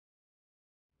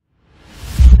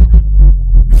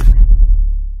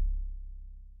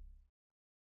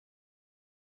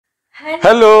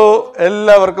Hello,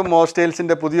 എല്ലാവർക്കും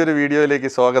മോസ്റ്റേൽസിന്റെ പുതിയൊരു വീഡിയോയിലേക്ക്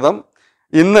സ്വാഗതം.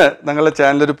 ഇന്ന് ഞങ്ങളുടെ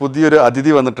ചാനലിൽ ഒരു പുതിയൊരു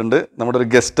അതിഥി വന്നിട്ടുണ്ട്. നമ്മുടെ ഒരു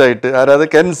ഗസ്റ്റ് ആയിട്ട് ആരാധ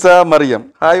കെൻസ മറിയം.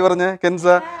 ഹായ് പറഞ്ഞേ കെൻസ.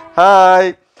 ഹായ്.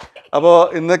 അപ്പോൾ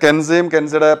ഇന്ന് കെൻസയും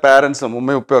കെൻസയുടെ പാരൻസും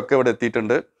ഉമ്മയും ഉപ്പയും ഒക്കെ ഇവിടെ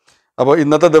എത്തിയിട്ടുണ്ട്. അപ്പോൾ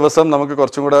ഇന്നത്തെ ദിവസം നമുക്ക്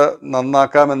കുറച്ചും കൂടെ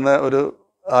നന്നാക്കാമെന്ന ഒരു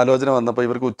ആലോചന വന്നപ്പോൾ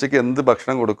ഇവർക്ക് ഉച്ചയ്ക്ക് എന്ത്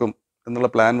ഭക്ഷണം കൊടുക്കും എന്നുള്ള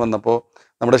പ്ലാൻ വന്നപ്പോൾ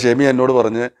നമ്മുടെ ഷെമി എന്നോട്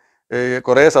പറഞ്ഞ്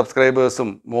കുറേ സബ്സ്ക്രൈബേഴ്സും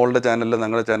മോളുടെ ചാനലിൽ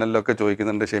ഞങ്ങളുടെ ചാനലിലൊക്കെ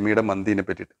ചോദിക്കുന്നുണ്ട് ഷെമിയുടെ മന്തിനെ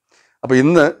പറ്റിയിട്ട്. അപ്പോൾ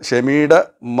ഇന്ന് ഷെമിയുടെ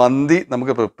മന്തി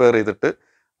നമുക്ക് പ്രിപ്പയർ ചെയ്തിട്ട്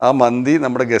ആ മന്തി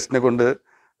നമ്മുടെ ഗസ്റ്റിനെ കൊണ്ട്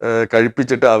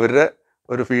കഴിപ്പിച്ചിട്ട് അവരുടെ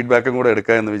ഒരു ഫീഡ്ബാക്കും കൂടെ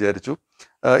എടുക്കുക എന്ന് വിചാരിച്ചു.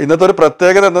 ഇന്നത്തെ ഒരു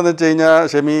പ്രത്യേകത എന്താണെന്ന് വെച്ച് കഴിഞ്ഞാൽ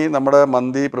ഷെമി നമ്മുടെ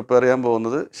മന്തി പ്രിപ്പയർ ചെയ്യാൻ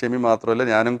പോകുന്നത് ഷെമി മാത്രമല്ല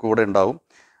ഞാനും കൂടെ ഉണ്ടാവും.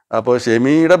 അപ്പോൾ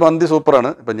ഷെമിയുടെ മന്തി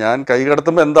സൂപ്പറാണ്. ഇപ്പം ഞാൻ കൈ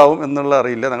കടത്തുമ്പോൾ എന്താവും എന്നുള്ള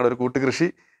അറിയില്ല. ഞങ്ങളുടെ ഒരു കൂട്ടുകൃഷി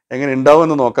എങ്ങനെ ഉണ്ടാവും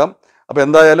എന്ന് നോക്കാം. അപ്പോൾ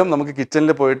എന്തായാലും നമുക്ക്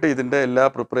കിച്ചണിൽ പോയിട്ട് ഇതിൻ്റെ എല്ലാ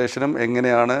പ്രിപ്പറേഷനും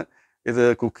എങ്ങനെയാണ് ഇത്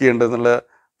കുക്ക് ചെയ്യേണ്ടതെന്നുള്ള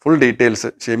ഫുൾ ഡീറ്റെയിൽസ്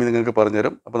ഷെമി നിങ്ങൾക്ക്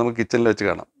പറഞ്ഞുതരും. അപ്പോൾ നമുക്ക് കിച്ചണിൽ വെച്ച്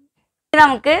കാണാം.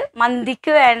 നമുക്ക്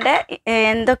മന്തിക്ക് വേണ്ട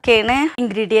എന്തൊക്കെയാണ്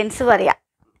ഇൻഗ്രീഡിയൻസ് പറയാം.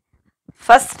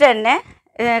 ഫസ്റ്റ് തന്നെ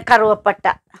കറുവപ്പട്ട,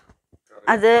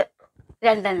 അത്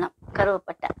 2 എണ്ണം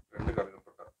കറുവപ്പട്ട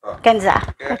കെൻസ.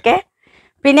 ഓക്കെ.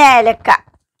 പിന്നെ ഏലക്ക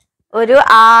ഒരു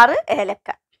 6 ഏലക്ക.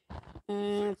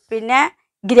 പിന്നെ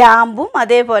ഗ്രാമ്പും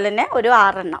അതേപോലെ തന്നെ ഒരു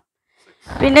 6 എണ്ണം.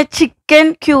 പിന്നെ ചിക്കൻ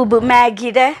ക്യൂബ്,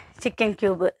 മാഗിയുടെ ചിക്കൻ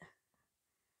ക്യൂബ്,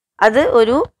 അത്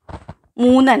ഒരു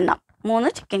 3 എണ്ണം, 3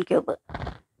 ചിക്കൻ ക്യൂബ്.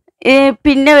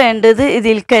 പിന്നെ വേണ്ടത്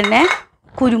ഇതിൽ തന്നെ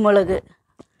കുരുമുളക്,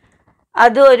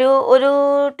 അത് ഒരു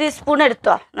ടീസ്പൂൺ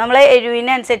എടുത്തോ. നമ്മളെ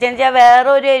എരിവിനനുസരിച്ച് വെച്ചാൽ വേറെ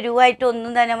ഒരു എരിവായിട്ട്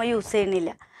ഒന്നും തന്നെ നമ്മൾ യൂസ്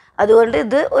ചെയ്യുന്നില്ല. അതുകൊണ്ട്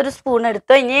ഇത് ഒരു സ്പൂൺ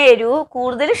എടുത്തോ. ഇനി എരിവ്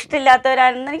കൂടുതൽ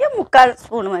ഇഷ്ടമില്ലാത്തവരാണെന്നുണ്ടെങ്കിൽ 3/4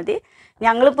 സ്പൂൺ മതി.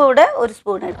 ഞങ്ങളിപ്പോൾ ഇവിടെ 1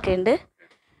 സ്പൂൺ എടുക്കുന്നുണ്ട്.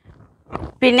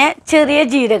 പിന്നെ ചെറിയ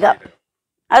ജീരകം,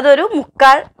 അതൊരു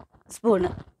 3/4 സ്പൂണ്.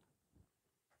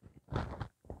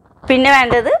 പിന്നെ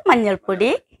വേണ്ടത് മഞ്ഞൾപ്പൊടി,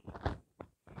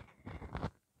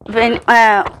 പിന്നെ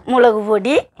മുളക്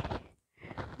പൊടി,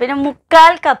 പിന്നെ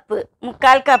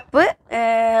 3/4 കപ്പ്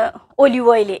ഒലിവ്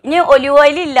ഓയിൽ. ഇനി ഒലിവ്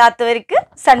ഓയിൽ ഇല്ലാത്തവർക്ക്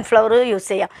സൺഫ്ലവർ യൂസ്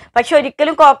ചെയ്യാം. പക്ഷെ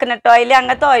ഒരിക്കലും കോക്കനട്ട് ഓയിൽ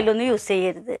അങ്ങനത്തെ ഓയിലൊന്നും യൂസ്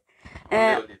ചെയ്യരുത്.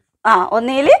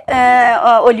 ഒന്നുകിൽ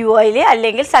ഒലിവ് ഓയിൽ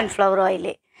അല്ലെങ്കിൽ സൺഫ്ലവർ ഓയിൽ.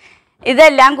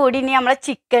 ഇതെല്ലാം കൂടി ഇനി നമ്മളെ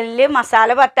ചിക്കനിൽ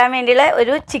മസാല പറ്റാൻ വേണ്ടിയുള്ള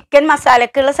ഒരു ചിക്കൻ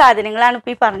മസാലക്കുള്ള സാധനങ്ങളാണ്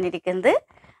ഇപ്പോൾ ഈ പറഞ്ഞിരിക്കുന്നത്.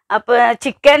 അപ്പോൾ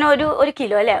ചിക്കൻ ഒരു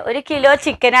കിലോ അല്ലേ, 1 കിലോ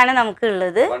ചിക്കനാണ്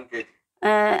നമുക്കുള്ളത്.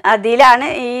 അതിലാണ്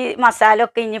ഈ മസാല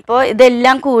ഒക്കെ. ഇനിയിപ്പോൾ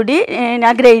ഇതെല്ലാം കൂടി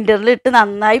ഞാൻ ഗ്രൈൻഡറിലിട്ട്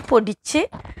നന്നായി പൊടിച്ച്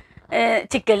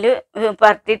ചിക്കനിൽ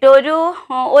പരത്തിയിട്ട്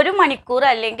ഒരു മണിക്കൂർ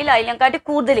അല്ലെങ്കിൽ അതിനെക്കാട്ടി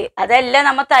കൂടുതൽ, അതെല്ലാം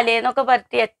നമ്മൾ തലേന്നൊക്കെ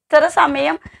പരത്തി എത്ര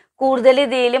സമയം കൂടുതൽ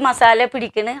ഇതിൽ മസാല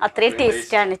പിടിക്കണ് അത്രയും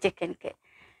ടേസ്റ്റാണ് ചിക്കനിക്ക്.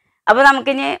 അപ്പോൾ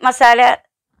നമുക്കിനി മസാല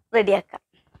റെഡിയാക്കാം.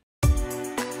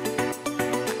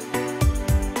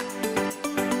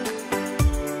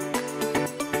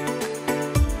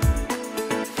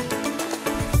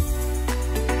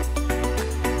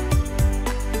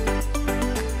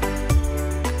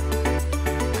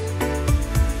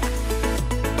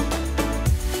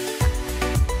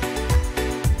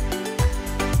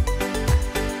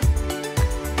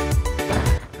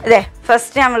 അതെ,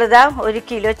 ഫസ്റ്റ് നമ്മളിതാ 1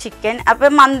 കിലോ ചിക്കൻ.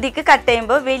 അപ്പം മന്തിക്ക് കട്ട്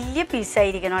ചെയ്യുമ്പോൾ വലിയ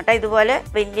പീസായിരിക്കണം കേട്ടോ. ഇതുപോലെ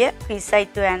വലിയ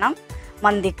പീസായിട്ട് വേണം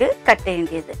മന്തിക്ക് കട്ട്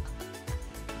ചെയ്യേണ്ടത്.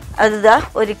 അതിതാ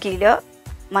 1 കിലോ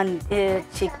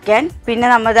ചിക്കൻ. പിന്നെ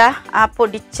നമ്മളിതാ ആ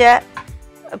പൊടിച്ച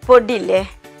പൊടിയില്ലേ,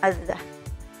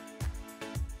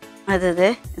 അത്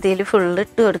ഇതിൽ ഫുള്ള്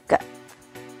ഇട്ട് കൊടുക്കുക.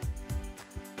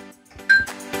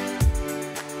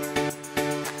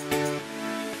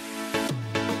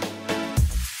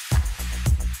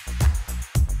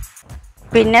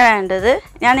 പിന്നെ വേണ്ടത്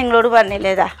ഞാൻ നിങ്ങളോട്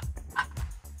പറഞ്ഞില്ലേ, ഇതാ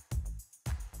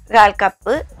 1/4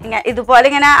 കപ്പ്. ഇതുപോലെ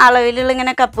ഇങ്ങനെ അളവിലുള്ള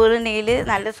ഇങ്ങനെ കപ്പുകൾ ഉണ്ടെങ്കിൽ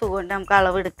നല്ല സുഖമുണ്ട് നമുക്ക്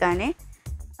അളവെടുക്കാൻ.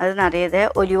 അത് നിറയത്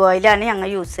ഒലിവ് ഓയിലാണ് ഞങ്ങൾ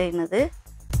യൂസ് ചെയ്യുന്നത്.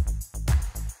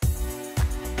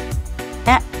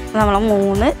 നമ്മൾ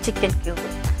 3 ചിക്കൻ ക്യൂബ്.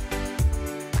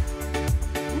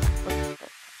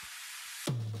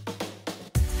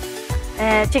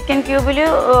 ചിക്കൻ ക്യൂബിൽ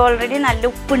ഓൾറെഡി നല്ല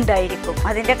ഉപ്പുണ്ടായിരിക്കും.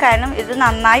 അതിൻ്റെ കാരണം ഇത്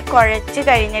നന്നായി കുഴച്ച്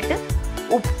കഴിഞ്ഞിട്ട്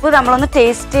ഉപ്പ് നമ്മളൊന്ന്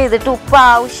ടേസ്റ്റ് ചെയ്തിട്ട് ഉപ്പ്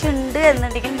ആവശ്യമുണ്ട്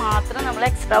എന്നുണ്ടെങ്കിൽ മാത്രം നമ്മൾ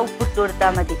എക്സ്ട്രാ ഉപ്പ് ഇട്ട്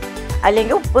കൊടുത്താൽ മതി.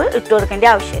 അല്ലെങ്കിൽ ഉപ്പ് ഇട്ട് കൊടുക്കേണ്ട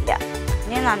ആവശ്യമില്ല.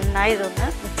 ഇനി നന്നായി ഇതൊന്ന്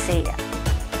മിക്സ് ചെയ്യാം.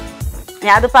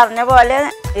 ഞാൻ അത് പറഞ്ഞ പോലെ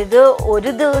ഇത്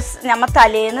ഒരു ദിവസം നമ്മൾ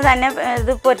തലേന്ന് തന്നെ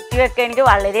ഇത് പൊരട്ടി വെക്കുകയാണെങ്കിൽ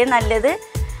വളരെ നല്ലത്.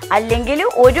 അല്ലെങ്കിൽ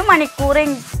 1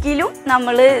 മണിക്കൂറെങ്കിലും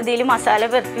നമ്മൾ ഇതിൽ മസാല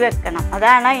പുരട്ടി വെക്കണം.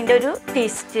 അതാണ് അതിൻ്റെ ഒരു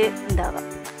ടേസ്റ്റ് ഉണ്ടാവുക.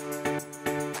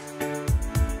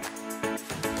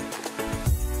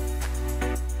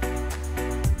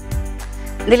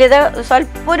 ഇതിലിത്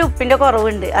സ്വല്പം ഒരു ഉപ്പിൻ്റെ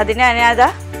കുറവുണ്ട്. അതിന് ഞാനതാ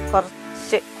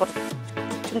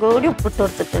കുറച്ചും കൂടി ഉപ്പിട്ട്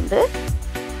കൊടുത്തിട്ടുണ്ട്.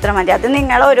 ഇത്ര മതി. അത്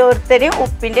നിങ്ങൾ ഓരോരുത്തരും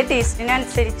ഉപ്പിൻ്റെ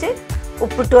ടേസ്റ്റിനനുസരിച്ച്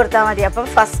ഉപ്പിട്ട് കൊടുത്താൽ മതി. അപ്പം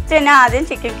ഫസ്റ്റ് തന്നെ ആദ്യം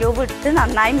ചിക്കൻ ക്യൂബ് ഇട്ട്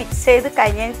നന്നായി മിക്സ് ചെയ്ത്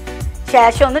കഴിഞ്ഞ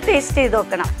ശേഷം ഒന്ന് ടേസ്റ്റ് ചെയ്ത്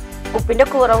നോക്കണം. ഉപ്പിൻ്റെ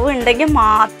കുറവ് ഉണ്ടെങ്കിൽ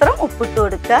മാത്രം ഉപ്പിട്ട്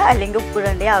കൊടുക്കുക, അല്ലെങ്കിൽ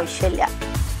ഉപ്പിടേണ്ട ആവശ്യമില്ല.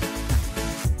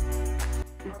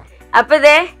 അപ്പോൾ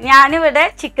ഇതേ ഞാനിവിടെ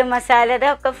ചിക്കൻ മസാലയുടെ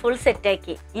ഒക്കെ ഫുൾ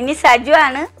സെറ്റാക്കി. ഇനി സജു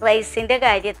ആണ് റൈസിൻ്റെ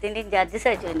കാര്യത്തിൻ്റെ ഇൻചാർജ്,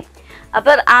 സജുവിന്.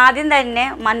 അപ്പോൾ ആദ്യം തന്നെ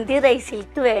മന്തി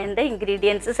റൈസിലേക്ക് വേണ്ട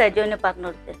ഇൻഗ്രീഡിയൻസ് സജുവിന് പറഞ്ഞു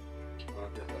കൊടുത്ത്.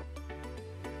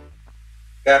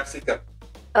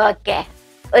 ഓക്കെ,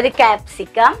 ഒരു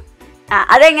ക്യാപ്സിക്കം.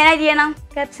 അതെങ്ങനെ അരിയണം?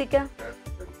 Capsicum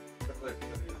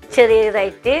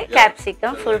ചെറിയതായിട്ട്,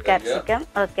 capsicum full capsicum.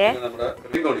 Okay,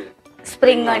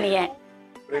 spring onion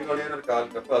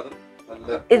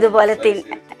ഇതുപോലെ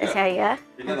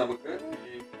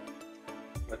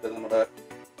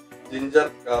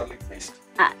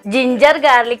ജിഞ്ചർ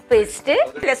ഗാർലിക് പേസ്റ്റ്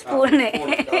സ്പൂണ്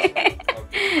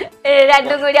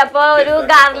രണ്ടും കൂടി. അപ്പോൾ ഒരു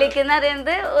ഗാർലിക് എന്ന്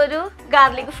പറയുന്നത് ഒരു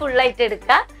ഗാർലിക് ഫുള്ളായിട്ട്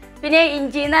എടുക്കുക. പിന്നെ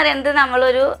ഇഞ്ചി എന്ന് പറയുന്നത്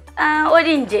നമ്മളൊരു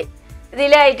 1 ഇഞ്ച്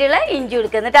ഇതിലായിട്ടുള്ള ഇഞ്ചി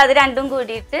എടുക്കുക. എന്നിട്ട് അത് രണ്ടും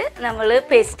കൂടിയിട്ട് നമ്മൾ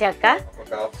പേസ്റ്റ് ആക്കാം.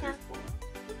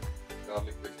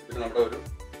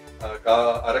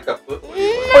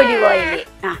 Olive oil,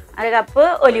 1 cup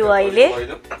olive oil,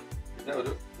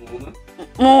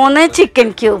 3 chicken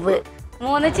cube,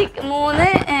 3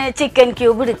 chicken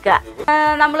cube എടുക്കുക.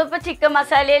 നമ്മളിപ്പോൾ ചിക്കൻ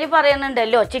മസാലയിൽ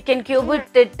പറയുന്നുണ്ടല്ലോ, ചിക്കൻ ക്യൂബ്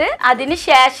ഇട്ടിട്ട് അതിന്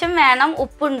ശേഷം വേണം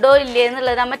ഉപ്പുണ്ടോ ഇല്ലേ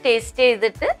എന്നുള്ളത് നമ്മൾ ടേസ്റ്റ്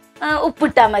ചെയ്തിട്ട്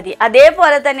ഉപ്പിട്ടാൽ മതി.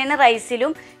 അതേപോലെ തന്നെയാണ്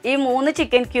റൈസിലും ഈ 3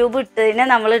 ചിക്കൻ ക്യൂബ് ഇട്ടതിനെ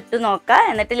നമ്മൾ ഇട്ട് നോക്കുക.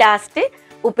 എന്നിട്ട് ലാസ്റ്റ്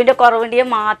ഉപ്പിൻ്റെ കുറവുണ്ടെങ്കിൽ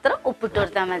മാത്രം ഉപ്പിട്ട്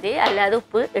കൊടുത്താൽ മതി, അല്ലാതെ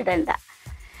ഉപ്പ് ഇടണ്ട.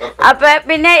 അപ്പൊ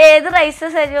പിന്നെ ഏത് റൈസ്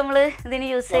സജു നമ്മള് ഇതിന്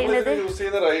യൂസ് ചെയ്യുന്നത്?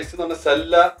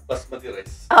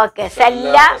 ഓക്കെ,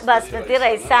 സെല്ല ബസ്മതി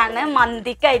റൈസ് ആണ്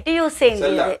മന്തിക്കായിട്ട് യൂസ്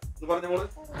ചെയ്യുന്നത്.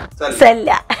 സെല്ല.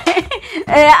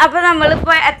 അപ്പൊ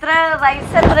നമ്മളിപ്പോ എത്ര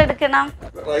എടുക്കണം?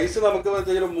 റൈസ് നമുക്ക്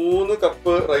 3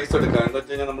 കപ്പ് റൈസ് എടുക്കാം. എന്താ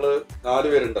വെച്ച് കഴിഞ്ഞാൽ നമ്മള്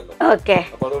 4 പേരുണ്ടല്ലോ. ഓക്കെ,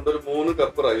 അപ്പൊ അതുകൊണ്ട് ഒരു 3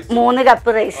 കപ്പ് റൈസ്. 3 കപ്പ്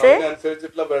റൈസ്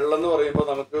അതിനനുസരിച്ചിട്ടുള്ള വെള്ളം എന്ന് പറയുമ്പോൾ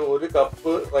നമുക്ക് 1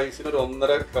 കപ്പ് റൈസിന് ഒരു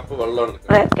 1.5 കപ്പ് വെള്ളമാണ്.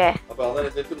 ഓക്കെ, അപ്പൊ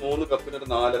അതനുസരിച്ച് 3 കപ്പിന് ഒരു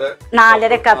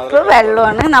 4.5 കപ്പ്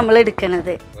വെള്ളമാണ് നമ്മൾ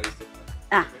എടുക്കുന്നത്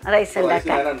റൈസ്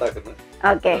ഉണ്ടാക്കുന്നത്.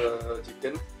 Okay,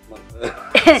 chicken.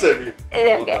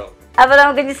 അപ്പൊ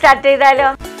നമുക്ക് ഇനി സ്റ്റാർട്ട് ചെയ്താലോ?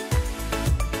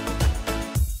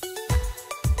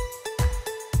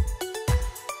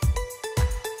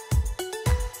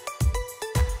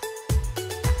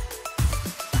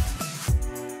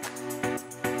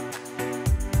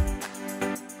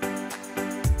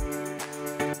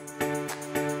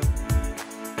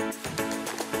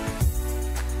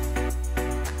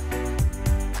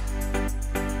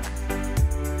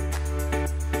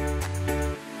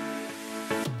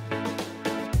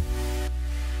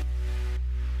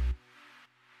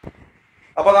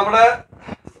 അപ്പൊ നമ്മുടെ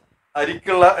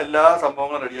അരിക്കുള്ള എല്ലാ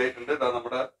സംഭവങ്ങളും റെഡി ആയിട്ടുണ്ട്.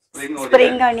 നമ്മുടെ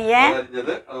സ്പ്രിംഗ് ഓണിയൻ,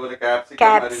 അതുപോലെ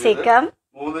ക്യാപ്സിക്കം,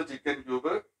 3 ചിക്കൻ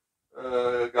ക്യൂബ്,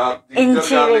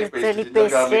 ഇഞ്ചി വെളുത്തുള്ളി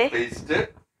പേസ്റ്റ്,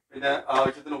 പിന്നെ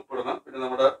ആവശ്യത്തിന് ഉപ്പിടണം, പിന്നെ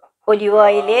നമ്മുടെ ഒലിവ്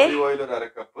ഓയില് ഒരു 1/2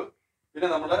 കപ്പ്, പിന്നെ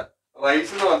നമ്മുടെ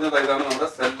റൈസ് എന്ന് പറഞ്ഞത് ഇതാണ് നമ്മുടെ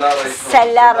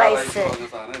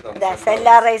സെല്ല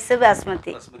റൈസ്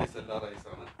ബസ്മതി സെല്ല റൈസ്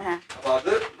ആണ്. അപ്പൊ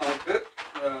അത് നമുക്ക്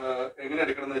എങ്ങനെ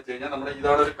എടുക്കണം വെച്ച് കഴിഞ്ഞാൽ നമ്മുടെ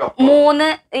ഇതാണ് ഒരു കപ്പ്. 3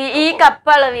 ഈ കപ്പ്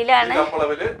അളവിലാണ്.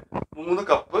 3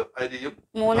 കപ്പ് അരിയും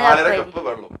 4 കപ്പ്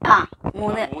വെള്ളവും.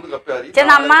 3 കപ്പ് അരി.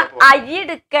 നമ്മ അരി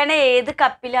എടുക്കണ ഏത്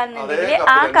കപ്പിലാണെന്നുണ്ടെങ്കിൽ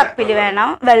ആ കപ്പിൽ വേണം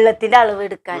വെള്ളത്തിന്റെ അളവ്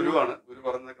എടുക്കാൻ.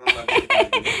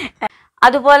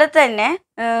 അതുപോലെ തന്നെ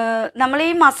നമ്മൾ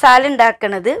ഈ മസാല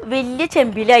ഉണ്ടാക്കുന്നത് വലിയ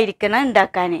ചെമ്പിലായിരിക്കണം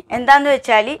ഉണ്ടാക്കാൻ. എന്താന്ന്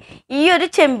വെച്ചാൽ ഈ ഒരു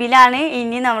ചെമ്പിലാണ്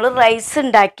ഇനി നമ്മൾ റൈസ്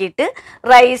ഉണ്ടാക്കിയിട്ട്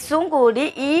റൈസും കൂടി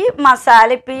ഈ മസാല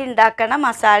ഇപ്പം ഈ ഉണ്ടാക്കണ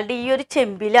മസാലയുടെ ഈ ഒരു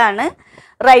ചെമ്പിലാണ്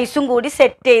റൈസും കൂടി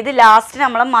സെറ്റ് ചെയ്ത് ലാസ്റ്റ്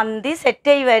നമ്മളെ മന്തി സെറ്റ്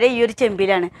ചെയ്ത് വരെ ഈ ഒരു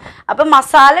ചെമ്പിലാണ്. അപ്പം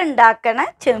മസാല ഉണ്ടാക്കണ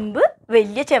ചെമ്പ്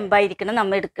വലിയ ചെമ്പായിരിക്കണം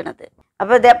നമ്മൾ എടുക്കുന്നത്.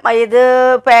 അപ്പോൾ ഇത്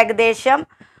ഏകദേശം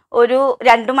ഒരു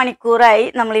 2 മണിക്കൂറായി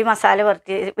നമ്മൾ ഈ മസാല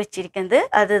വറുത്തി വെച്ചിരിക്കുന്നത്.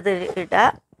 അത് ഇടുക.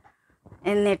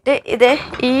 എന്നിട്ട്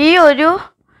ഈ ഒരു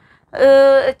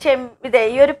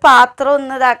ഈ ഒരു പാത്രം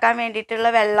ഒന്ന് ഇതാക്കാൻ വേണ്ടിയിട്ടുള്ള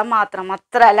വെള്ളം മാത്രം,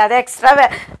 അത്ര അല്ലാതെ എക്സ്ട്രാ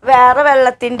വേറെ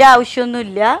വെള്ളത്തിൻ്റെ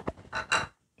ആവശ്യമൊന്നുമില്ല.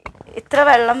 ഇത്ര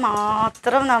വെള്ളം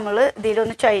മാത്രം നമ്മൾ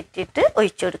ഇതിലൊന്ന് ചുഴറ്റിയിട്ട്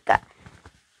ഒഴിച്ചു കൊടുക്കുക.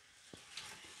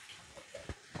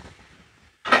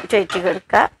 ചുഴറ്റി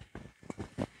കൊടുക്കുക.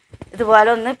 ഇതുപോലെ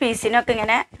ഒന്ന് പീസിനൊക്കെ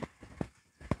ഇങ്ങനെ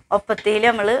ഒപ്പത്തിൽ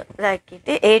നമ്മൾ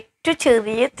ഇതാക്കിയിട്ട് ഏറ്റവും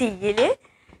ചെറിയ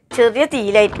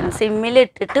തീയിലായിരിക്കണം,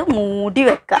 സിമ്മിലിട്ടിട്ട് മൂടി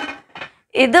വെക്കുക.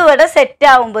 ഇതിവിടെ സെറ്റ്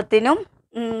ആകുമ്പോഴത്തേനും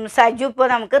സജു ഇപ്പോൾ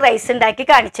നമുക്ക് റൈസ് ഉണ്ടാക്കി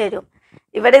കാണിച്ചു തരും.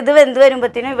 ഇവിടെ ഇത് വെന്ത്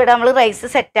വരുമ്പോഴത്തേനും ഇവിടെ നമ്മൾ റൈസ്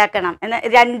സെറ്റാക്കണം. എന്നാൽ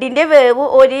രണ്ടിൻ്റെ വേവ്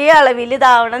ഒരേ അളവിൽ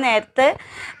ഇതാവണ നേരത്തെ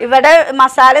ഇവിടെ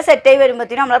മസാല സെറ്റായി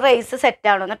വരുമ്പോഴത്തേനും നമ്മൾ റൈസ്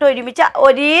സെറ്റാവണം. എന്നിട്ട് ഒരുമിച്ച്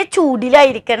ഒരേ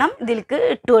ചൂടിലായിരിക്കണം ഇതിലേക്ക്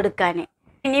ഇട്ട് കൊടുക്കാൻ.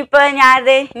 ഇനിയിപ്പോൾ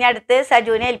ഇനി അടുത്ത്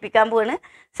സജുവിനെ ഏൽപ്പിക്കാൻ പോവാണ്.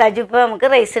 സജു ഇപ്പോൾ നമുക്ക്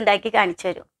റൈസ് ഉണ്ടാക്കി കാണിച്ചു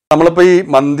തരും. നമ്മളിപ്പോൾ ഈ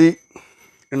മന്തി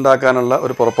ഉണ്ടാക്കാനുള്ള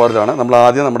ഒരു പുറപ്പാടിലാണ്. നമ്മൾ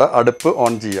ആദ്യം നമ്മുടെ അടുപ്പ്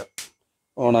ഓൺ ചെയ്യുക.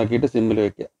 ഓണാക്കിയിട്ട് സിമ്മിൽ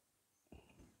വയ്ക്കുക.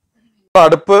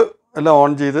 അടുപ്പ് എല്ലാം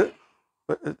ഓൺ ചെയ്ത്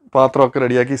പാത്രമൊക്കെ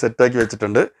റെഡിയാക്കി സെറ്റാക്കി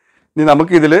വെച്ചിട്ടുണ്ട്. ഇനി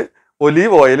നമുക്കിതിൽ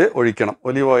ഒലീവ് ഓയിൽ ഒഴിക്കണം.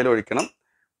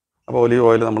 അപ്പോൾ ഒലീവ്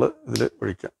ഓയിൽ നമ്മൾ ഇതിൽ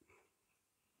ഒഴിക്കാം.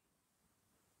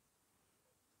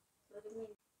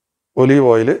 ഒലീവ്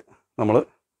ഓയിൽ നമ്മൾ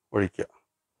ഒഴിക്കുക.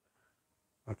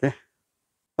 ഓക്കെ,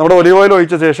 നമ്മുടെ ഒലീവ് ഓയിൽ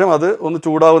ഒഴിച്ച ശേഷം അത് ഒന്ന്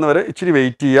ചൂടാവുന്ന വരെ ഇച്ചിരി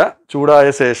വെയിറ്റ് ചെയ്യുക. ചൂടായ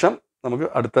ശേഷം നമുക്ക്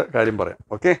അടുത്ത കാര്യം പറയാം.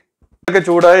 ഓക്കെ,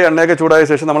 എണ്ണയൊക്കെ ചൂടായ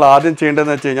ശേഷം നമ്മൾ ആദ്യം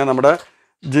ചെയ്യേണ്ടതെന്ന് വെച്ച് കഴിഞ്ഞാൽ നമ്മുടെ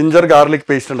ജിഞ്ചർ ഗാർലിക്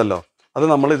പേസ്റ്റ് ഉണ്ടല്ലോ, അത്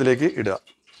നമ്മൾ ഇതിലേക്ക് ഇടുക.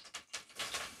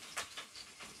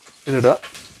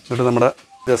 എന്നിട്ട് നമ്മുടെ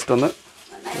ജസ്റ്റ് ഒന്ന്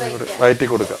വഴറ്റി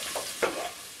കൊടുക്കുക.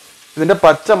 ഇതിൻ്റെ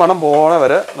പച്ച മണം പോണ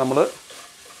വരെ നമ്മൾ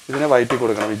ഇതിനെ വഴറ്റി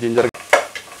കൊടുക്കണം. ഈ ജിഞ്ചർ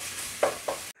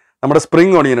നമ്മുടെ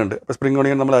സ്പ്രിംഗ് ഓണിയൻ ഉണ്ട്. അപ്പോൾ സ്പ്രിംഗ്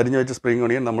ഓണിയൻ നമ്മൾ അരിഞ്ഞു വെച്ച സ്പ്രിംഗ്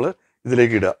ഓണിയൻ നമ്മൾ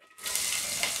ഇതിലേക്ക് ഇടുക.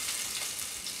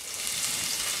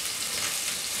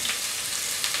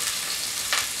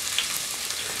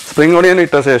 സ്പ്രിംഗ് ഓണിയൻ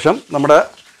ഇട്ട ശേഷം നമ്മുടെ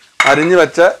അരിഞ്ഞു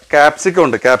വെച്ച ക്യാപ്സിക്കം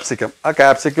ഉണ്ട്, ആ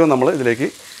ക്യാപ്സിക്കം നമ്മൾ ഇതിലേക്ക്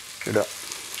ഇടുക.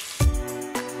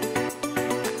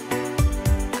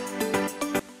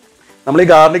 നമ്മൾ ഈ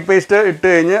ഗാർലിക് പേസ്റ്റ് ഇട്ട്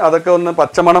കഴിഞ്ഞ് അതൊക്കെ ഒന്ന്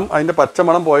അതിൻ്റെ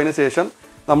പച്ചമണം പോയതിന് ശേഷം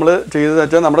നമ്മൾ ചെയ്തതെന്ന്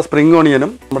വെച്ചാൽ നമ്മുടെ സ്പ്രിംഗ്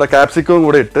ഓണിയനും നമ്മുടെ ക്യാപ്സിക്കവും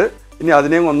കൂടെ ഇട്ട് ഇനി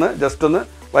അതിനെയും ഒന്ന് ജസ്റ്റ് ഒന്ന്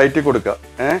വഴറ്റി കൊടുക്കുക.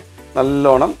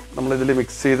 നല്ലോണം നമ്മളിതിൽ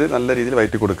മിക്സ് ചെയ്ത് നല്ല രീതിയിൽ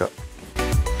വഴറ്റി കൊടുക്കുക.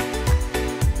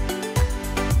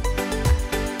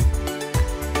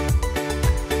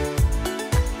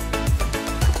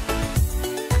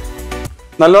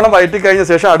 നല്ലോണം വഴറ്റി കഴിഞ്ഞ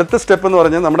ശേഷം അടുത്ത സ്റ്റെപ്പ് എന്ന്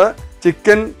പറഞ്ഞാൽ നമ്മുടെ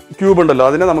ചിക്കൻ ക്യൂബ് ഉണ്ടല്ലോ,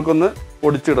 അതിനെ നമുക്കൊന്ന്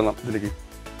പൊടിച്ചിടണം. ഇതിലേക്ക്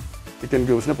ചിക്കൻ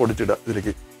ക്യൂബ്സിനെ പൊടിച്ചിടുക.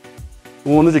 ഇതിലേക്ക്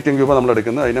 3 ചിക്കൻ ക്യൂബാണ് നമ്മൾ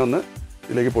എടുക്കുന്നത്. അതിനെ ഒന്ന്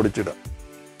ഇതിലേക്ക് പൊടിച്ചിടുക.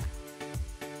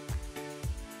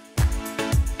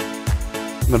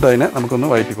 എന്നിട്ട് അതിനെ നമുക്കൊന്ന്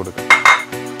വഴറ്റി കൊടുക്കാം.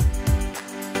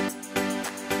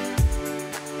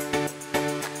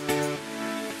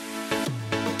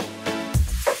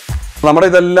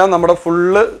 നമ്മുടെ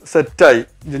ഫുള്ള് സെറ്റായി.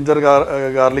 ജിഞ്ചർ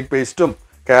ഗാർലിക് പേസ്റ്റും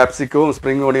ക്യാപ്സിക്കവും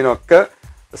സ്പ്രിംഗ് ഓണിയനും ഒക്കെ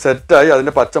സെറ്റായി.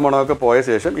 അതിൻ്റെ പച്ചമണമൊക്കെ പോയ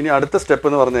ശേഷം ഇനി അടുത്ത സ്റ്റെപ്പ്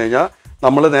എന്ന് പറഞ്ഞു കഴിഞ്ഞാൽ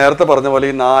നമ്മൾ നേരത്തെ പറഞ്ഞ പോലെ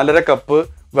ഈ 4.5 കപ്പ്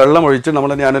വെള്ളം ഒഴിച്ച്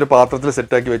ഞാനൊരു പാത്രത്തിൽ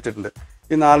സെറ്റാക്കി വെച്ചിട്ടുണ്ട്.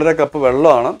 ഈ 4.5 കപ്പ്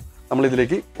വെള്ളമാണ് നമ്മൾ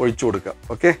ഇതിലേക്ക് ഒഴിച്ചു കൊടുക്കുക.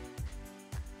 ഓക്കെ,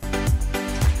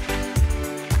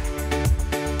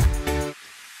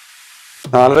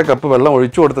 4.5 കപ്പ് വെള്ളം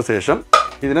ഒഴിച്ചു കൊടുത്ത ശേഷം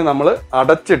ഇതിനെ നമ്മൾ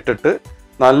അടച്ചിട്ടിട്ട്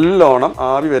നല്ലോണം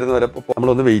ആവി വരുന്ന വരെ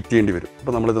നമ്മളൊന്ന് വെയിറ്റ് ചെയ്യേണ്ടി വരും.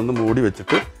 അപ്പോൾ നമ്മളിതൊന്ന് മൂടി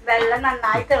വെച്ചിട്ട്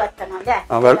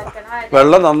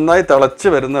വെള്ളം നന്നായി തിളച്ച്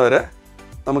വരുന്നവരെ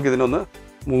നമുക്കിതിനൊന്ന്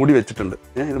മൂടി വെച്ചിട്ടുണ്ട്.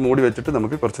 ഇത് മൂടി വെച്ചിട്ട്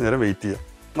നമുക്ക് കുറച്ച് നേരം വെയിറ്റ് ചെയ്യാം.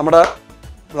 നമ്മുടെ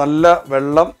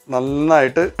വെള്ളം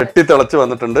നന്നായിട്ട് വെട്ടിത്തിളച്ച്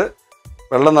വന്നിട്ടുണ്ട്.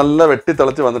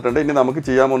 ഇനി നമുക്ക്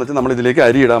ചെയ്യാൻ പോകുന്നത് വെച്ചാൽ നമ്മൾ ഇതിലേക്ക്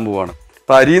അരി ഇടാൻ പോവുകയാണ്.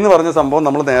 അപ്പോൾ അരി എന്ന് പറഞ്ഞ സംഭവം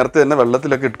നമ്മൾ നേരത്തെ തന്നെ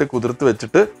വെള്ളത്തിലൊക്കെ ഇട്ട് കുതിർത്ത്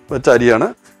വെച്ച അരിയാണ്.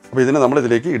 അപ്പോൾ ഇതിനെ നമ്മൾ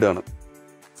ഇതിലേക്ക് ഇടുകയാണ്.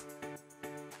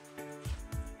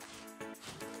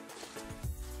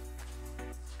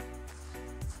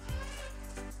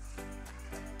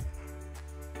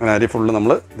 അങ്ങനെ അരി ഫുള്ള്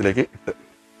നമ്മൾ ഇതിലേക്ക്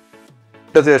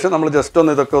ഇട്ട ശേഷം നമ്മൾ ജസ്റ്റ്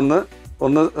ഒന്ന് ഇതൊക്കെ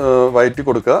ഒന്ന് വഴറ്റി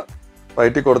കൊടുക്കുക.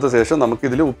 വഴറ്റി കൊടുത്ത ശേഷം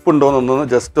നമുക്കിതിൽ ഉപ്പുണ്ടോ എന്നൊന്ന്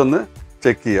ജസ്റ്റ് ഒന്ന്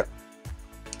ചെക്ക് ചെയ്യുക.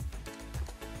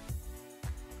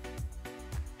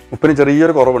 ഉപ്പിന്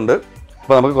ചെറിയൊരു കുറവുണ്ട്.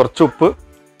 അപ്പോൾ നമുക്ക് കുറച്ച് ഉപ്പ്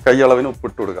കൈയളവിന്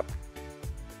ഉപ്പിട്ട് കൊടുക്കാം.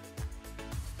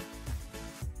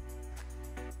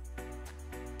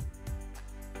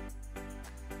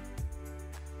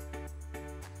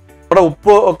 ഇവിടെ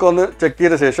ഉപ്പ് ഒക്കെ ഒന്ന് ചെക്ക്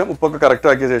ചെയ്ത ശേഷം ഉപ്പൊക്കെ കറക്റ്റ്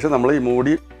ആക്കിയ ശേഷം നമ്മൾ ഈ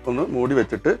മൂടി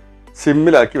വെച്ചിട്ട്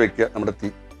സിമ്മിലാക്കി വെക്കുക നമ്മുടെ തീ.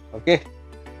 ഓക്കെ,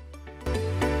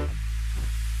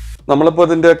 നമ്മളിപ്പോൾ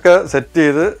ഇതിൻ്റെയൊക്കെ സെറ്റ്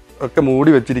ചെയ്ത് ഒക്കെ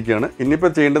മൂടി വെച്ചിരിക്കുകയാണ്.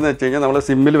 ഇനിയിപ്പോൾ ചെയ്യേണ്ടതെന്ന് വെച്ച് കഴിഞ്ഞാൽ നമ്മൾ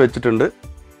സിമ്മിൽ വെച്ചിട്ടുണ്ട്.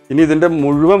 ഇനി ഇതിൻ്റെ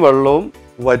മുഴുവൻ വെള്ളവും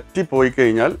വറ്റി പോയി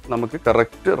കഴിഞ്ഞാൽ നമുക്ക്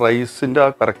കറക്റ്റ് റൈസിൻ്റെ ആ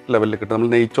കറക്റ്റ് ലെവലിൽ കിട്ടും.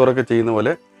 നമ്മൾ നെയ്ച്ചോറൊക്കെ ചെയ്യുന്ന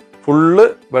പോലെ ഫുള്ള്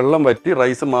വെള്ളം വറ്റി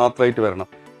റൈസ് മാത്രമായിട്ട് വരണം.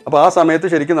 അപ്പോൾ ആ സമയത്ത്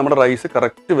ശരിക്കും നമ്മുടെ റൈസ്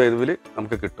കറക്റ്റ് വേവിൽ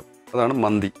നമുക്ക് കിട്ടും. അതാണ്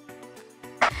മന്തി.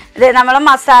 നമ്മളെ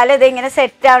മസാല ഇതിങ്ങനെ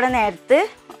സെറ്റ് ആവുന്ന നേരത്ത്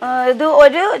ഇത്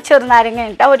ഒരു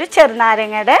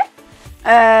ചെറുനാരങ്ങയുടെ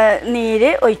നീര്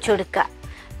ഒഴിച്ചു കൊടുക്കുക.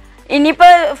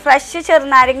 ഇനിയിപ്പോൾ ഫ്രഷ്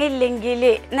ചെറുനാരങ്ങ ഇല്ലെങ്കിൽ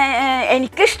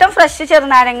എനിക്കിഷ്ടം ഫ്രഷ്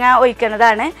ചെറുനാരങ്ങ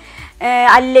ഒഴിക്കുന്നതാണ്.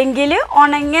 അല്ലെങ്കിൽ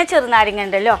ഉണങ്ങിയ ചെറുനാരങ്ങ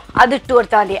ഉണ്ടല്ലോ അത് ഇട്ട്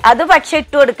കൊടുത്താൽ മതി. അത് പക്ഷെ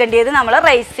ഇട്ട് കൊടുക്കേണ്ടത് നമ്മൾ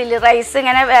റൈസ്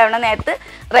ഇങ്ങനെ വേവണ നേരത്ത്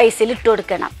റൈസിൽ ഇട്ട്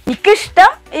കൊടുക്കണം.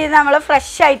 എനിക്കിഷ്ടം ഈ നമ്മൾ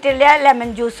ഫ്രഷ് ആയിട്ടുള്ള ലെമൺ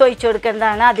ജ്യൂസ് ഒഴിച്ചു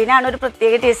കൊടുക്കുന്നതാണ്. അതിനാണ് ഒരു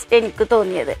പ്രത്യേക ടേസ്റ്റ് എനിക്ക്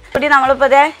തോന്നിയത്. കൂടി നമ്മളിപ്പോൾ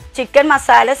ഇതേ ചിക്കൻ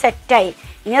മസാല സെറ്റായി.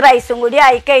 ഇനി റൈസും കൂടി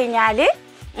ആയിക്കഴിഞ്ഞാൽ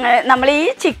നമ്മൾ ഈ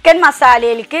ചിക്കൻ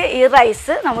മസാലയിലേക്ക് ഈ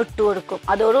റൈസ് നമ്മൾ ഇട്ട് കൊടുക്കും.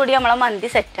 അതോടുകൂടി നമ്മളെ മന്തി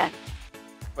സെറ്റാണ്.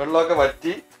 വെള്ളമൊക്കെ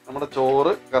വറ്റി നമ്മുടെ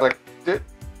ചോറ് കറക്റ്റ്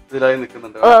ഇതിലായി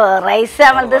നിൽക്കുന്നുണ്ട്. ഓ റൈസ്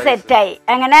നമ്മളത് സെറ്റായി.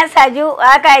 അങ്ങനെ സജു ആ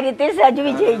കാര്യത്തിൽ സജു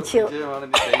വിജയിച്ചു.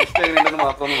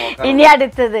 ഇനി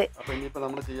അടുത്തത്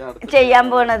ചെയ്യാൻ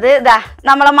പോണത് ഇതാ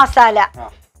നമ്മളെ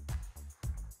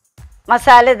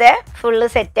മസാല ഇതേ ഫുള്ള്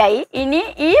സെറ്റായി. ഇനി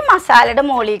ഈ മസാലയുടെ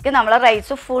മുകളിലേക്ക് നമ്മളെ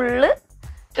റൈസ് ഫുള്ള്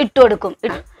ഇട്ട് കൊടുക്കും.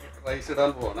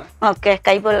 ഓക്കെ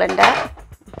കൈ പൊള്ളണ്ട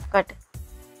കട്ട്.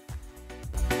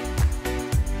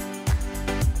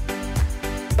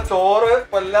 ചോറ്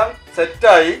എല്ലാം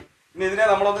സെറ്റായി. ഇനി ഇതിനെ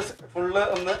നമ്മളൊന്ന് ഫുള്ള്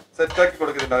ഒന്ന് സെറ്റാക്കി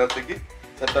കൊടുക്കുന്നുണ്ട്. അകത്തേക്ക്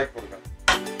സെറ്റാക്കി കൊടുക്കാം.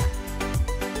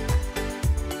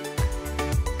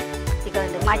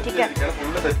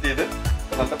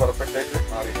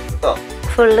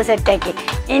 ഫുള്ള് സെറ്റാക്കി.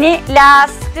 ഇനി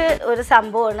ലാസ്റ്റ് ഒരു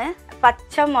സംഭവമാണ്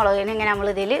പച്ചമുളകിന് ഇങ്ങനെ നമ്മൾ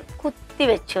ഇതിൽ കുത്തി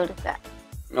വെച്ച് കൊടുക്കുക.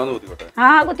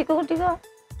 കുത്തിക്കോ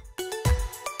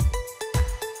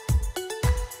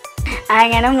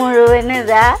അങ്ങനെ മുഴുവൻ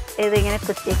ഇതിങ്ങനെ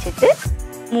കുത്തി വെച്ചിട്ട്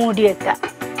മൂടി വെക്കുക.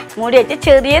 മൂടി വെച്ച്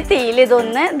ചെറിയ തീയിൽ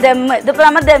ഇതൊന്ന് ഇതിപ്പോൾ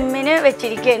നമ്മൾ ദമ്മിന്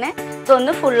വെച്ചിരിക്കുകയാണ്.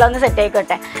 ഇതൊന്ന് ഫുള്ളൊന്ന് സെറ്റ്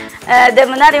ആയിക്കോട്ടെ.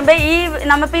 ദമ്മെന്ന് പറയുമ്പോൾ ഈ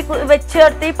നമ്മളിപ്പോൾ ഈ വെച്ച്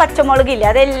ചേർത്ത് ഈ പച്ചമുളകില്ല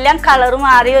അതെല്ലാം കളറ്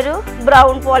മാറി ഒരു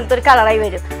ബ്രൗൺ പോലത്തെ ഒരു കളറായി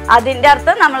വരും. അതിൻ്റെ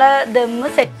അർത്ഥം നമ്മൾ ദമ്മ്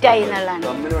സെറ്റായി എന്നുള്ളതാണ്.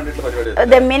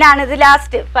 ദമ്മിനാണ് ഇത്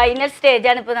ലാസ്റ്റ് ഫൈനൽ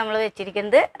സ്റ്റേജാണ് ഇപ്പോൾ നമ്മൾ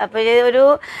വെച്ചിരിക്കുന്നത്. അപ്പോൾ ഒരു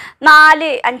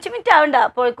 4-5 മിനിറ്റ് ആവണ്ട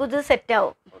അപ്പോഴേക്കും ഇത്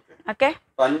സെറ്റാവും. ഓക്കെ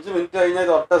 5 മിനിറ്റ് കഴിഞ്ഞാൽ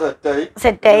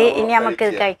സെറ്റായി. ഇനി നമുക്ക്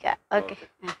ഇത് കഴിക്കാം. ഓക്കെ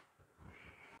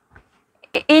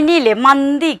ഇനിയില്ലേ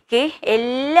മന്തിക്ക്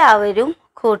എല്ലാവരും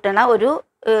കൂട്ടണ ഒരു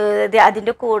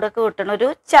അതിൻ്റെ കൂടെ കൂട്ടണ ഒരു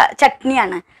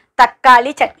ചട്നിയാണ്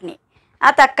തക്കാളി ചട്നി. ആ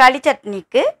തക്കാളി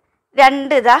ചട്നിക്ക്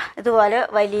ഇതുപോലെ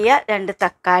വലിയ 2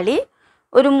 തക്കാളി,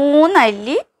 ഒരു 3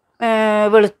 അല്ലി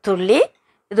വെളുത്തുള്ളി,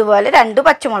 ഇതുപോലെ 2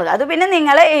 പച്ചമുളക്. അത് പിന്നെ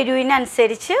നിങ്ങളെ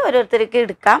എരിവിനനുസരിച്ച് ഓരോരുത്തർക്ക്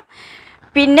എടുക്കാം.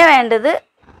 പിന്നെ വേണ്ടത്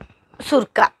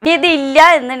സുർക്ക. ഇതില്ല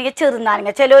എന്നുണ്ടെങ്കിൽ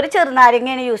ചെറുനാരങ്ങ. ചിലർ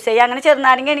ചെറുനാരങ്ങയാണ് യൂസ് ചെയ്യുക. അങ്ങനെ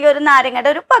ചെറുനാരങ്ങ ആണെങ്കിൽ ഒരു നാരങ്ങയുടെ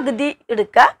ഒരു പകുതി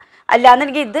എടുക്കുക.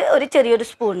 അല്ലാന്നുണ്ടെങ്കിൽ ഇത് ഒരു ചെറിയൊരു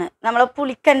സ്പൂണ് നമ്മളെ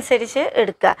പുളിക്കനുസരിച്ച്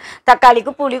എടുക്കുക.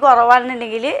 തക്കാളിക്ക് പുളി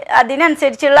കുറവാണെന്നുണ്ടെങ്കിൽ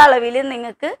അതിനനുസരിച്ചുള്ള അളവിൽ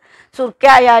നിങ്ങൾക്ക് സുർക്ക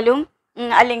ആയാലും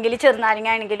അല്ലെങ്കിൽ ചെറുനാരങ്ങ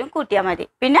ആണെങ്കിലും കൂട്ടിയാൽ മതി.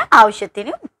 പിന്നെ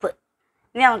ആവശ്യത്തിന് ഉപ്പ്.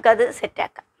 ഇനി നമുക്കത്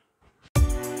സെറ്റാക്കാം.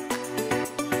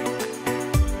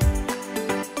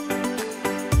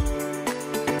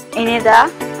 ഇനി ഇതാ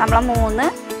നമ്മളെ 3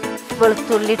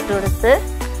 വെളുത്തുള്ളി ഇട്ട് കൊടുത്ത്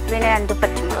പിന്നെ 2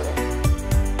 പച്ചമുളക്,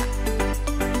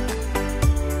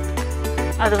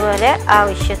 അതുപോലെ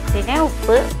ആവശ്യത്തിന്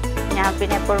ഉപ്പ്. ഞാൻ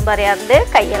പിന്നെ എപ്പോഴും പറയാറുണ്ട്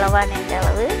കൈയളവാണ് എൻ്റെ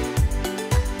അളവ്.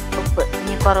 ഉപ്പ്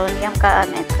ഇനി കുറവുണ്ടെങ്കിൽ നമുക്ക്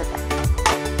നേരത്തെ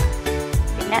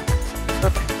പിന്നെ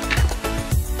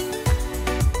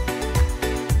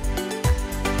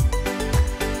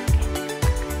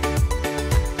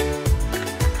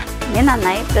ഇനി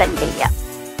നന്നായി ബ്ലെൻഡ് ചെയ്യാം.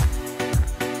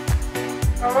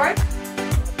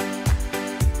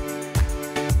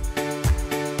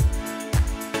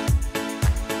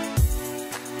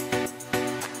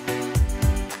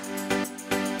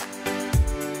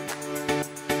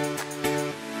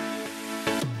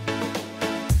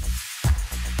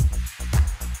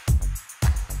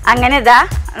 അങ്ങനെ ഇതാ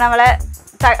നമ്മളെ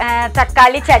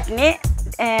തക്കാളി ചട്നി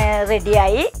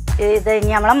റെഡിയായി. ഇത്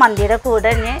ഇനി നമ്മളെ മന്തിയുടെ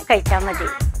കൂടെ ഇനി കഴിച്ചാൽ മതി.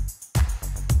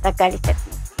 തക്കാളി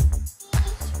ചട്നി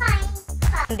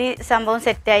മന്തി സംഭവം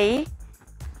സെറ്റായി.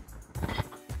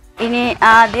 ഇനി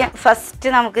ആദ്യം ഫസ്റ്റ്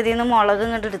നമുക്ക് ഇതിൽ നിന്ന് മുളക്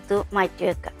ഇങ്ങോട്ട് എടുത്ത് മാറ്റി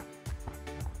വെക്കാം.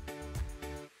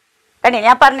 കണ്ടേ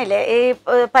ഞാൻ പറഞ്ഞില്ലേ ഈ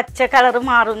പച്ച കളറ്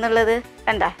മാറും എന്നുള്ളത്.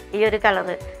 കണ്ട ഈ ഒരു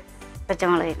കളറ്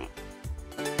പച്ചമുളകിന്.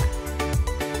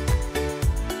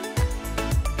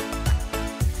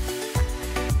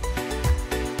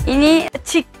 ഇനി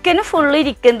ചിക്കന് ഫുള്ള്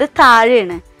ഇരിക്കുന്നത്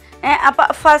താഴെയാണ്. അപ്പം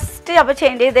ഫസ്റ്റ് അപ്പോൾ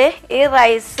ചെയ്യേണ്ടത് ഈ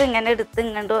റൈസ് ഇങ്ങനെ എടുത്ത്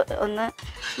ഇങ്ങോട്ട് ഒന്ന്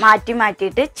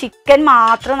മാറ്റിയിട്ട് ചിക്കൻ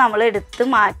മാത്രം നമ്മൾ എടുത്ത്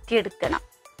മാറ്റിയെടുക്കണം.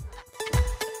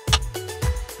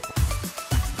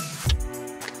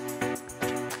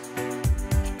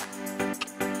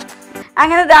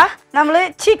 അങ്ങനെ ഇതാ നമ്മൾ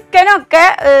ചിക്കനൊക്കെ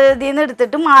ഇതിൽ നിന്ന്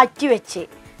എടുത്തിട്ട് മാറ്റി വെച്ച്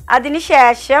അതിന്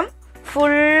ശേഷം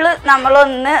ഫുള്ള്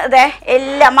നമ്മളൊന്ന്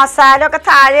എല്ലാം മസാല ഒക്കെ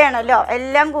താഴെയാണല്ലോ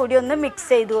എല്ലാം കൂടി ഒന്ന് മിക്സ്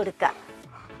ചെയ്ത് കൊടുക്കുക.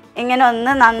 ഇങ്ങനെ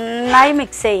ഒന്ന് നന്നായി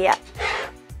മിക്സ് ചെയ്യുക.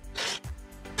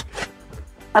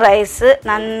 റൈസ്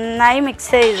നന്നായി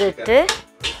മിക്സ് ചെയ്തിട്ട്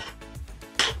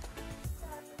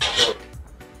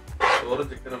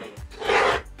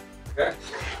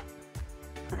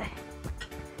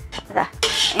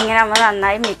ഇങ്ങനെ നമ്മൾ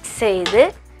നന്നായി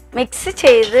മിക്സ്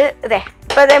ചെയ്ത് ഇതേ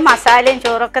ഇപ്പോൾ ഇതേ മസാലയും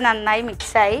ചോറൊക്കെ നന്നായി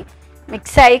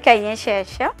മിക്സായി കഴിഞ്ഞ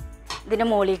ശേഷം ഇതിന്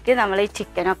മുകളിലേക്ക് നമ്മൾ ഈ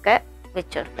ചിക്കനൊക്കെ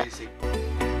വെച്ച് കൊടുക്കാം.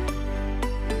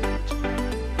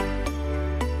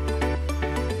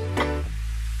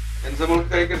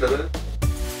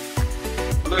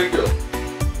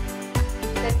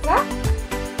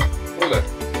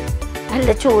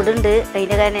 നല്ല ചൂടുണ്ട്,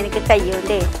 അതിൻ്റെ കാരണം എനിക്ക്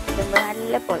കയ്യോണ്ടേ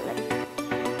നല്ല പൊള്ളൽ.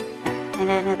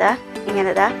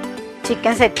 ഇങ്ങനെതാ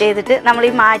ചിക്കൻ സെറ്റ് ചെയ്തിട്ട് നമ്മൾ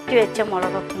ഈ മാറ്റി വെച്ച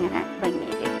മുളകൊക്കെ ഇങ്ങനെ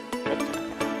ഭംഗിയിൽ വെച്ചു.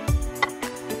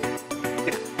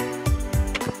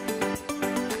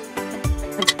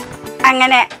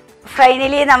 അങ്ങനെ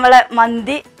ഫൈനലി നമ്മൾ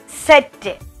മന്തി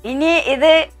സെറ്റ്. ഇനി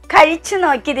ഇത് കഴിച്ചു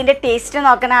നോക്കി ഇതിൻ്റെ ടേസ്റ്റ്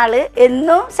നോക്കുന്ന ആള്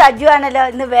എന്നും സജു ആണല്ലോ,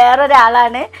 ഇന്ന്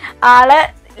വേറൊരാളാണ്. ആള്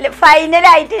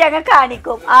ഫൈനലായിട്ട് ഞങ്ങൾ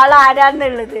കാണിക്കും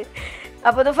ആളാരാന്നുള്ളത്.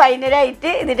 അപ്പോൾ ഇത് ഫൈനലായിട്ട്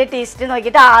ഇതിൻ്റെ ടേസ്റ്റ്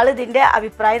നോക്കിയിട്ട് ആൾ ഇതിൻ്റെ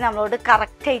അഭിപ്രായം നമ്മളോട്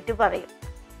കറക്റ്റായിട്ട് പറയും.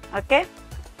 ഓക്കെ,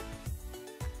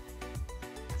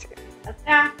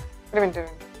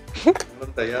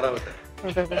 തയ്യാറാവട്ടെ.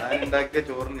 ഞാൻ ഉണ്ടാക്കിയ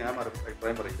ചോറിന് ഞാൻ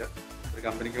അഭിപ്രായം പറയില്ല, ഒരു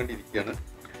കമ്പനിക്ക് വേണ്ടി ഇരിക്കുകയാണ്.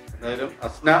 എന്തായാലും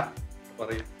അസ്ന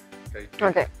പറയും.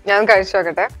 ഞാൻ കഴിച്ചു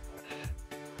നോക്കട്ടെ.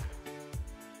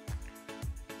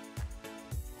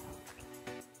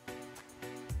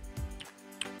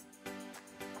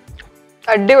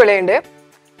 അടിപൊളിയുണ്ട്.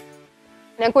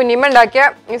 ഞാൻ കുഞ്ഞിമ്മ ഉണ്ടാക്കിയ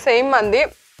ഈ സെയിം മന്തി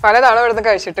പലതവണ ഇവിടുന്ന്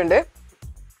കഴിച്ചിട്ടുണ്ട്.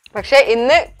 പക്ഷെ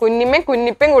ഇന്ന്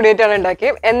കുഞ്ഞിപ്പയും കൂടിയിട്ടാണ്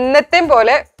ഉണ്ടാക്കിയത്. എന്നത്തെയും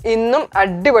പോലെ ഇന്നും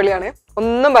അടിപൊളിയാണ്,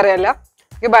 ഒന്നും പറയാല്ല.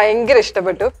 എനിക്ക് ഭയങ്കര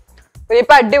ഇഷ്ടപ്പെട്ടു.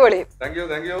 കുഞ്ഞിപ്പ അടിപൊളി.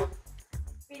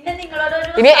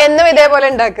 ഇനി എന്നും ഇതേപോലെ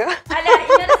ഉണ്ടാക്കുക.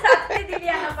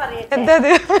 എന്താ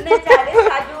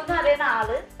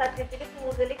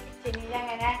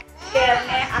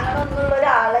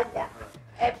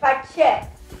പക്ഷേ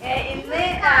ഇന്ന്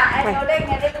എന്നോട്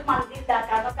എങ്ങനെ മന്തി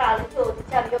ഉണ്ടാക്കാന്നൊക്കെ ആള്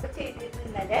ചോദിച്ചറിയൊക്കെ ചെയ്തിരുന്നു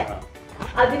ഇന്നലെ.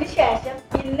 അതിനുശേഷം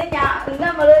ഇന്ന് ഞാൻ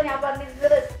പറഞ്ഞിരുന്ന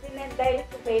റെസിപ്പി എന്തായാലും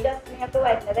സുബൈൽ അസ്മിയൊക്കെ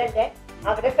വരുന്നതല്ലേ,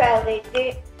 അവരുടെ ഫേവറേറ്റ്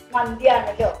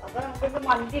മന്തിയാണല്ലോ, അപ്പൊ നമുക്കൊന്ന്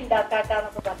മന്തി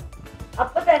ഉണ്ടാക്കാട്ടാന്നൊക്കെ പറഞ്ഞു.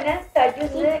 അപ്പൊ തന്നെ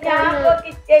സജുന്ന് ഞാൻ ഇപ്പൊ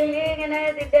കിച്ചണില് ഇങ്ങനെ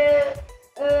ഇതിന്റെ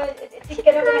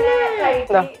ചിക്കനൊക്കെ ഇങ്ങനെ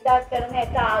കഴുകി ഇതാക്കുന്ന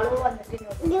നേരത്തെ ആള് വന്നിട്ടുണ്ട്.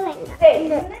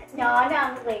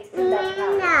 ഞാനാണ് റൈസ്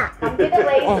ഉണ്ടാക്കുന്നത്,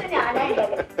 റൈസ് ഞാനായിട്ട്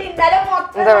ഇന്നലെ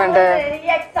മൊത്തം ഈ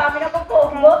എക്സാമിനൊക്കെ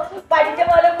പോകുമ്പോ പഠിച്ച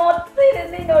പോലെ മൊത്തം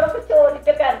ഇരുന്ന് എന്നോടൊക്കെ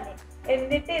ചോദിച്ചൊക്കെ അറിഞ്ഞു.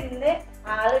 എന്നിട്ട് ഇന്ന്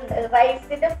ആളുണ്ട്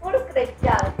റൈസിന്റെ ഫുൾ ക്രെഡിറ്റ്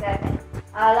ആൾക്കാണ്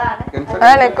ആളാണ്.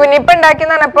 അതാണ് കുഞ്ഞിപ്പ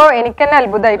ഉണ്ടാക്കിയെന്ന് പറഞ്ഞപ്പോ എനിക്ക് തന്നെ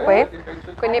അത്ഭുതമായിപ്പോയി.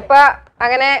 കുഞ്ഞിപ്പ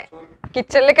അങ്ങനെ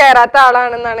കിച്ചണിൽ കയറാത്ത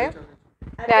ആളാണെന്നാണ്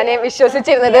ഞാൻ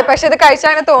വിശ്വസിച്ചിരുന്നത്. പക്ഷെ ഇത്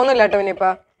കഴിച്ചാൽ തോന്നില്ല കേട്ടോ കുഞ്ഞിപ്പ.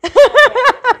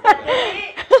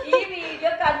 ഈ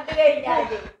വീഡിയോ കണ്ടു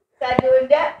കഴിഞ്ഞാല്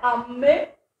സജുവിന്റെ അമ്മയും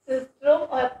സിസ്റ്ററും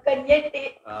ഒക്കെ ഞെട്ടി.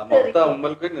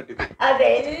 അതെ,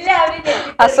 എല്ലാവരും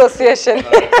അസോസിയേഷൻ.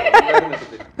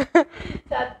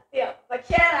 സത്യം.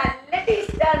 പക്ഷെ നല്ല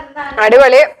ടേസ്റ്റ് ആണെന്നാണ്.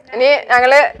 അടിപൊളി. ഇനി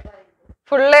ഞങ്ങള്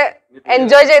ഫുള്ള്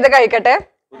എൻജോയ് ചെയ്ത് കഴിക്കട്ടെ.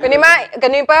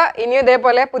 കുഞ്ഞിപ്പ ഇനിയും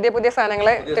ഇതേപോലെ പുതിയ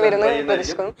സാധനങ്ങള് വരുന്നു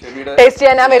പ്രതീക്ഷിക്കുന്നു. ടേസ്റ്റ്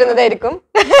ചെയ്യാൻ ഞാൻ വരുന്നതായിരിക്കും.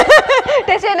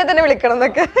 ടേസ്റ്റ് ചെയ്യാൻ തന്നെ വിളിക്കണം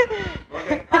എന്നൊക്കെ.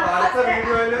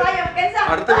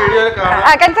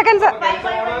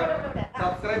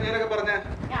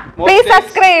 പ്ലീസ്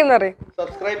സബ്സ്ക്രൈബ് ചെയ്യുന്ന പറയും.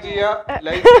 സബ്സ്ക്രൈബ് ചെയ്യുക,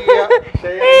 ലൈക്ക് ചെയ്യുക,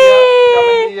 ഷെയർ ചെയ്യുക,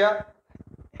 കമന്റ് ചെയ്യുക.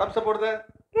 സപ്പോർട്ട്.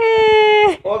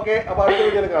 ഓക്കെ, അപ്പോൾ അടുത്ത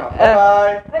വീഡിയോയിൽ കാണാം.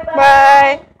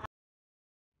 ബൈ.